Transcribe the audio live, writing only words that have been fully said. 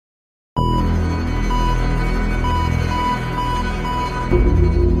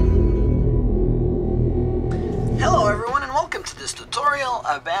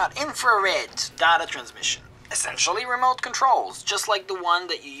about infrared data transmission. Essentially remote controls, just like the one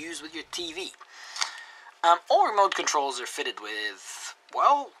that you use with your TV. All remote controls are fitted with,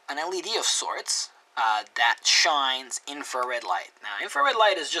 well, an LED of sorts that shines infrared light. Now, infrared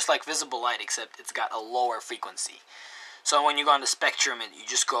light is just like visible light, except it's got a lower frequency. So when you go on the spectrum, you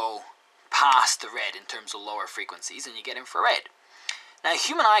just go past the red in terms of lower frequencies, and you get infrared. Now,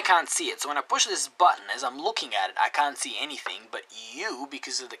 human eye can't see it, so when I push this button, as I'm looking at it, I can't see anything, but you,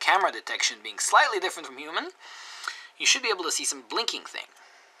 because of the camera detection being slightly different from human, you should be able to see some blinking thing.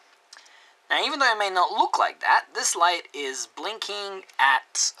 Now, even though it may not look like that, this light is blinking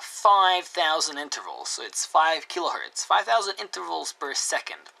at 5,000 intervals, so it's 5 kilohertz, 5,000 intervals per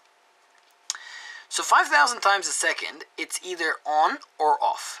second. So 5,000 times a second, it's either on or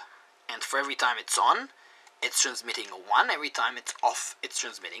off, and for every time it's on, it's transmitting a 1. Every time it's off, it's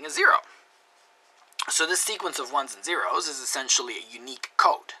transmitting a 0. So this sequence of 1s and 0s is essentially a unique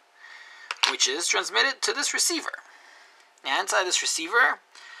code, which is transmitted to this receiver. Now, inside this receiver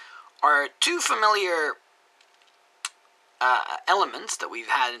are two familiar elements that we've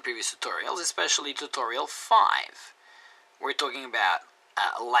had in previous tutorials, especially tutorial 5. We're talking about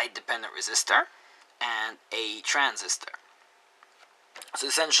a light-dependent resistor and a transistor. So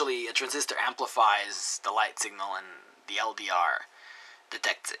essentially, a transistor amplifies the light signal and the LDR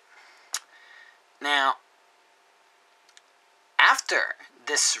detects it. Now, after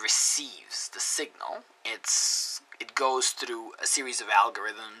this receives the signal, it goes through a series of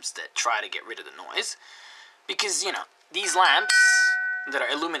algorithms that try to get rid of the noise, because, you know, these lamps that are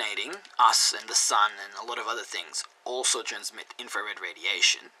illuminating us and the sun and a lot of other things also transmit infrared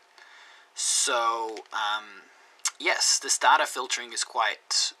radiation. So, yes, this data filtering is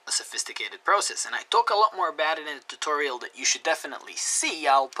quite a sophisticated process, and I talk a lot more about it in a tutorial that you should definitely see.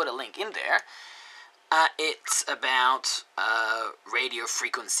 I'll put a link in there. It's about radio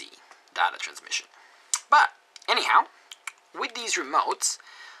frequency data transmission. But, anyhow, with these remotes,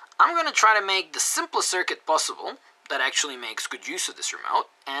 I'm going to try to make the simplest circuit possible that actually makes good use of this remote,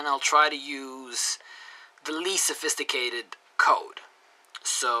 and I'll try to use the least sophisticated code,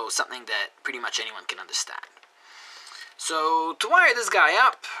 so something that pretty much anyone can understand. So, to wire this guy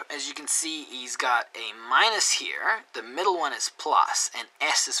up, as you can see, he's got a minus here, the middle one is plus, and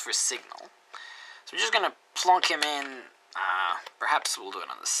S is for signal. So I'm just going to plunk him in, perhaps we'll do it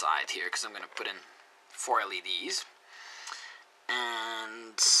on the side here, because I'm going to put in 4 LEDs.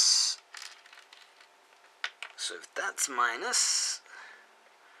 And so if that's minus,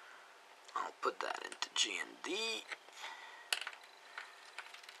 I'll put that into G and D.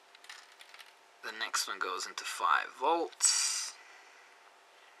 The next one goes into 5 volts.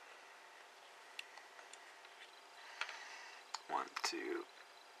 1, 2.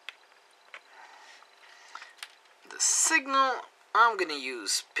 The signal, I'm going to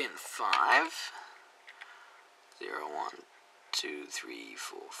use pin 5. 0, 1, 2, 3,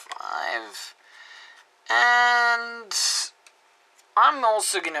 4, 5. And I'm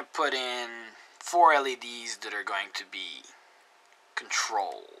also going to put in 4 LEDs that are going to be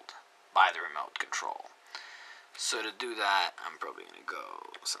controlled by the remote control. So to do that, I'm probably going to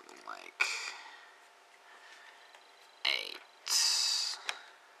go something like 8.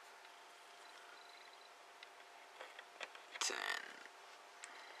 10.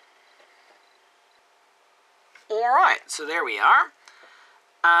 Alright, so there we are.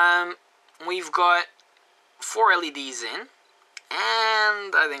 We've got 4 LEDs in,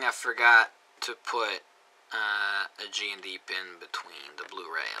 and I think I forgot to put a G&D pin between the blue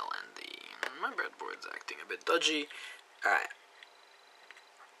rail and the... My breadboard's acting a bit dodgy. Alright.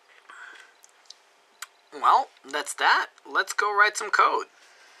 Well, that's that. Let's go write some code.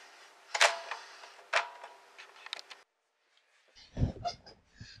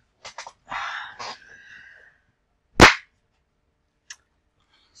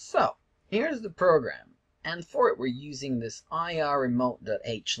 So, here's the program, and for it we're using this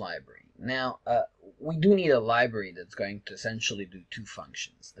irremote.h library. Now, we do need a library that's going to essentially do 2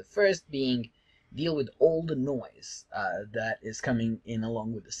 functions. The first being deal with all the noise that is coming in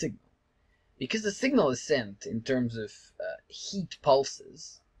along with the signal. Because the signal is sent in terms of heat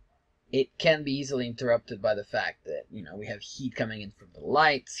pulses, it can be easily interrupted by the fact that, you know, we have heat coming in from the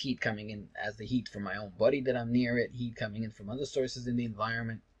lights, heat coming in as the heat from my own body that I'm near it, heat coming in from other sources in the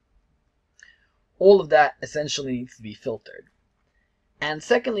environment. All of that essentially needs to be filtered. And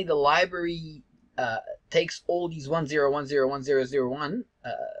secondly, the library takes all these 10101001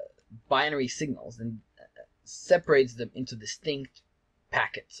 binary signals and separates them into distinct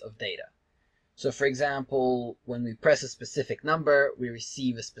packets of data. So for example, when we press a specific number, we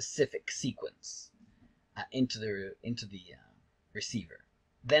receive a specific sequence into the receiver.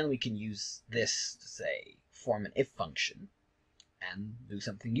 then we can use this to, say, form an if function and do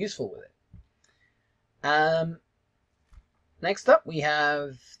something useful with it. Next up, we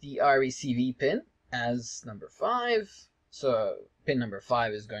have the RECV pin as number 5. So pin number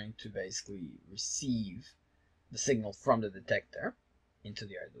 5 is going to basically receive the signal from the detector into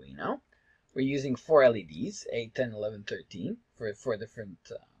the Arduino. We're using 4 LEDs, 8, 10, 11, 13, for 4 different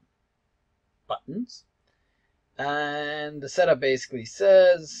buttons. And the setup basically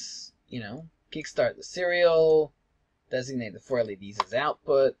says, kickstart the serial, designate the 4 LEDs as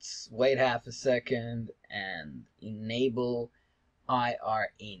outputs, wait half a second, and enable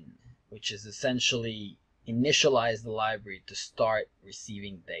IR in, which is essentially initialize the library to start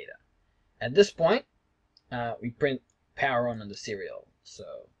receiving data. At this point, we print power on the serial.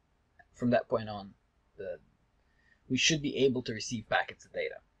 So from that point on, we should be able to receive packets of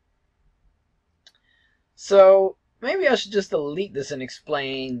data. So maybe I should just delete this and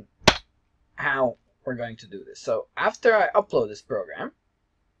explain how we're going to do this. So after I upload this program,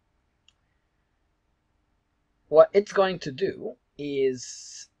 what it's going to do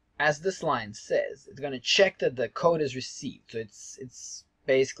is, as this line says, it's going to check that the code is received. So it's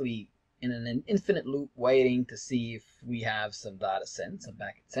basically in an infinite loop waiting to see if we have some data sent, some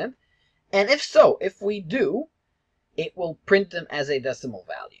packet sent. And if so, if we do, it will print them as a decimal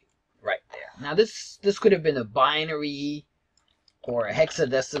value right there. Now this could have been a binary or a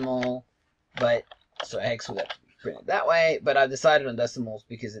hexadecimal, but so hex would have to be printed that way, but I've decided on decimals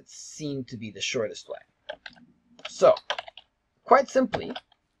because it seemed to be the shortest way. So quite simply,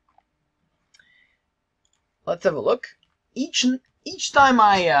 let's have a look. Each time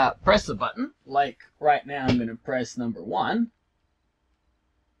I press a button, like right now I'm going to press number 1,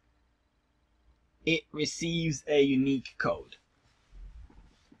 it receives a unique code.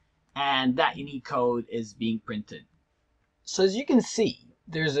 And that unique code is being printed. So as you can see,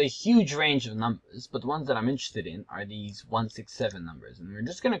 there's a huge range of numbers, but the ones that I'm interested in are these 167 numbers. And we're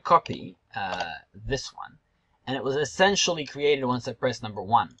just going to copy this one. And it was essentially created once I pressed number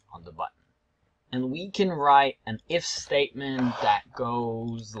 1 on the button. And we can write an if statement that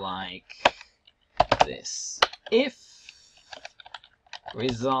goes like this. If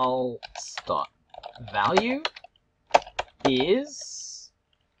results.value is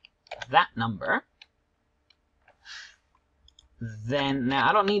that number, then now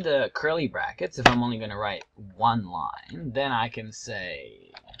I don't need the curly brackets if I'm only going to write one line. Then I can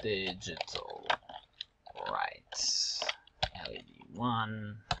say digital write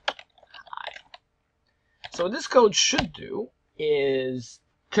LED1 high. So what this code should do is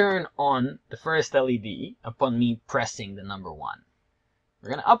turn on the first LED upon me pressing the number 1. We're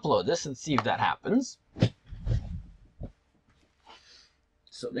going to upload this and see if that happens.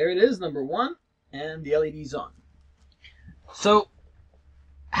 So there it is, number 1, and the LED's on. So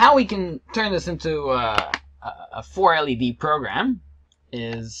how we can turn this into a 4 LED program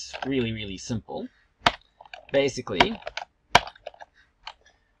is really, really simple. Basically,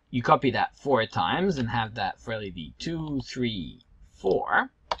 you copy that 4 times and have that for LED 2, 3,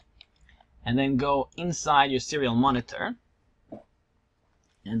 4, and then go inside your serial monitor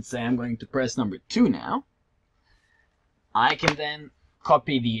and say I'm going to press number 2 now. I can then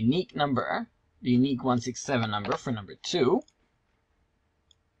copy the unique number, the unique 167 number for number 2,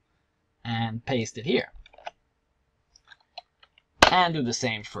 and paste it here. And do the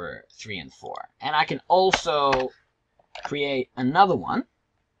same for 3 and 4. And I can also create another one.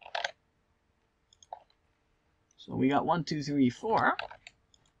 So we got 1, 2, 3, 4.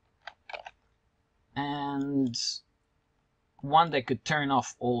 And one that could turn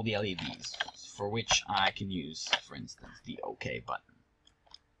off all the LEDs, for which I can use, for instance, the OK button.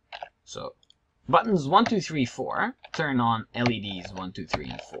 So buttons 1, 2, 3, 4 turn on LEDs 1, 2, 3,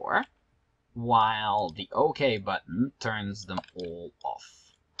 and 4, while the OK button turns them all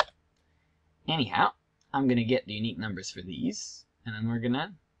off. Anyhow, I'm going to get the unique numbers for these, and then we're going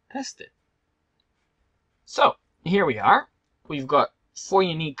to test it. So here we are. We've got 4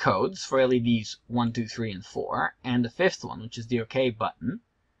 unique codes for LEDs 1, 2, 3, and 4, and the 5th one, which is the OK button,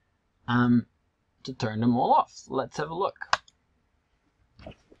 to turn them all off. Let's have a look.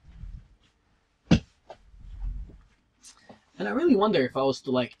 And I really wonder if I was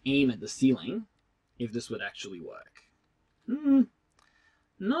to aim at the ceiling, if this would actually work.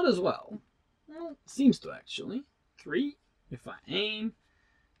 Not as well. Well, it seems to actually. 3, if I aim.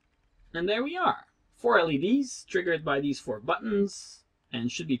 And there we are. 4 LEDs triggered by these 4 buttons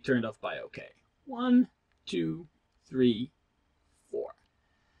and should be turned off by OK. 1, 2, 3, 4.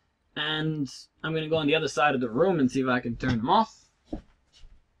 And I'm going to go on the other side of the room and see if I can turn them off.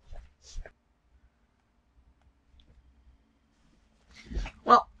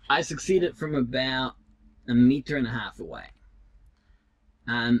 Well, I succeeded from about 1.5 meters away.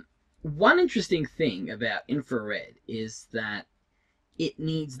 One interesting thing about infrared is that it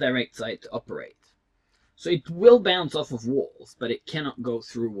needs direct sight to operate. So it will bounce off of walls, but it cannot go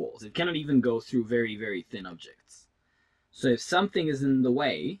through walls. It cannot even go through very, very thin objects. So if something is in the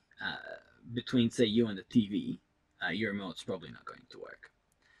way, between, say, you and the TV, your remote's probably not going to work.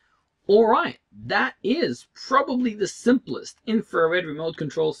 Alright, that is probably the simplest infrared remote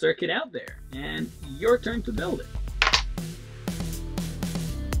control circuit out there, and your turn to build it.